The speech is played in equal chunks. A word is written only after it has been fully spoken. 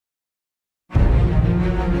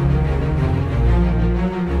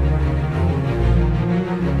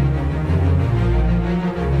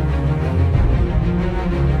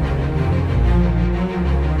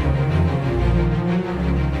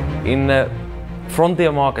In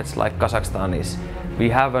frontier markets like Kazakhstan we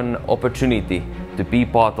have an opportunity to be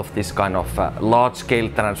part of this kind of large-scale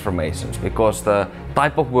transformations, because the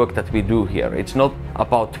type of work that we do here, it's not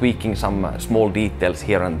about tweaking some small details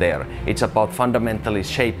here and there. It's about fundamentally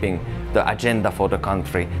shaping the agenda for the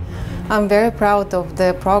country. I'm very proud of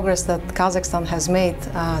the progress that Kazakhstan has made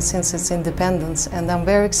since its independence, and I'm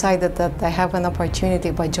very excited that I have an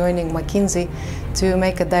opportunity by joining McKinsey to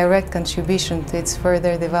make a direct contribution to its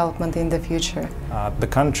further development in the future. The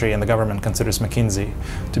country and the government considers McKinsey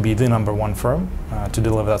to be the #1 firm to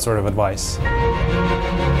deliver that sort of advice.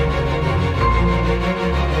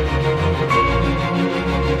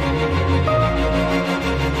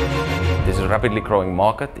 This is a rapidly growing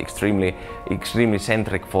market, extremely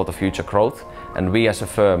centric for the future growth, and we as a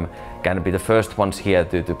firm can be the first ones here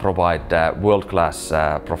to provide world-class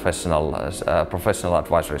professional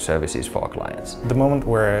advisory services for our clients. The moment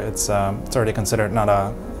where it's already considered not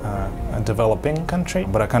a developing country,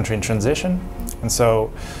 but a country in transition, and so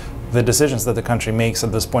the decisions that the country makes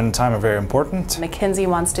at this point in time are very important. McKinsey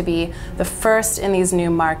wants to be the first in these new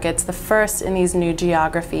markets, the first in these new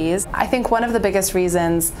geographies. I think one of the biggest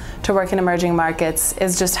reasons to work in emerging markets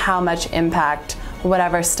is just how much impact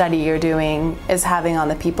whatever study you're doing is having on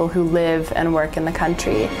the people who live and work in the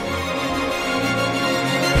country.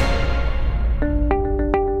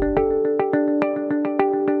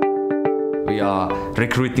 We are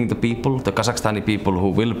recruiting the people, the Kazakhstani people who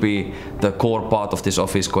will be the core part of this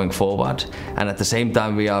office going forward, and at the same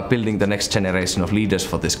time we are building the next generation of leaders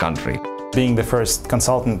for this country. Being the first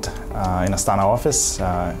consultant in Astana office,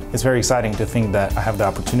 it's very exciting to think that I have the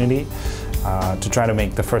opportunity to try to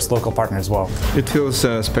make the first local partner as well. It feels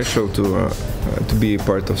special to be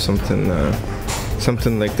part of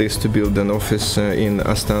something like this, to build an office in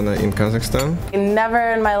Astana in Kazakhstan. I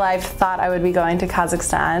never in my life thought I would be going to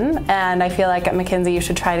Kazakhstan, and I feel like at McKinsey you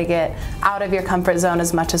should try to get out of your comfort zone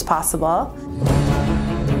as much as possible.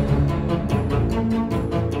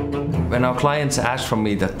 When our clients ask from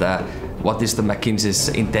me that what is the McKinsey's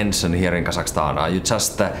intention here in Kazakhstan? Are you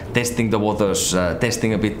just testing the waters,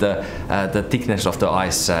 testing a bit the thickness of the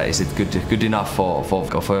ice? Is it good enough for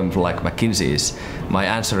a firm like McKinsey's? My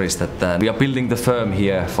answer is that we are building the firm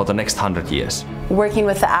here for the next 100 years. Working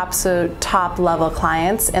with the absolute top level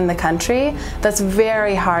clients in the country, that's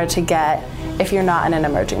very hard to get if you're not in an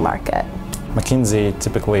emerging market. McKinsey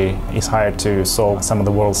typically is hired to solve some of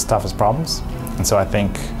the world's toughest problems, and so I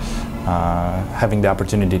think having the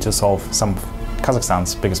opportunity to solve some of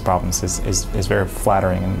Kazakhstan's biggest problems is very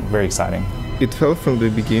flattering and very exciting. It felt from the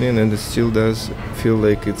beginning, and it still does feel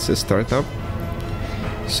like it's a startup.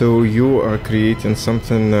 So you are creating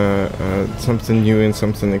something new and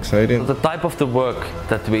something exciting. The type of the work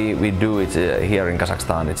that we do here in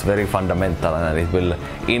Kazakhstan, it's very fundamental, and it will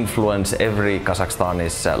influence every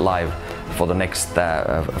Kazakhstani's life for the next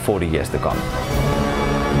 40 years to come.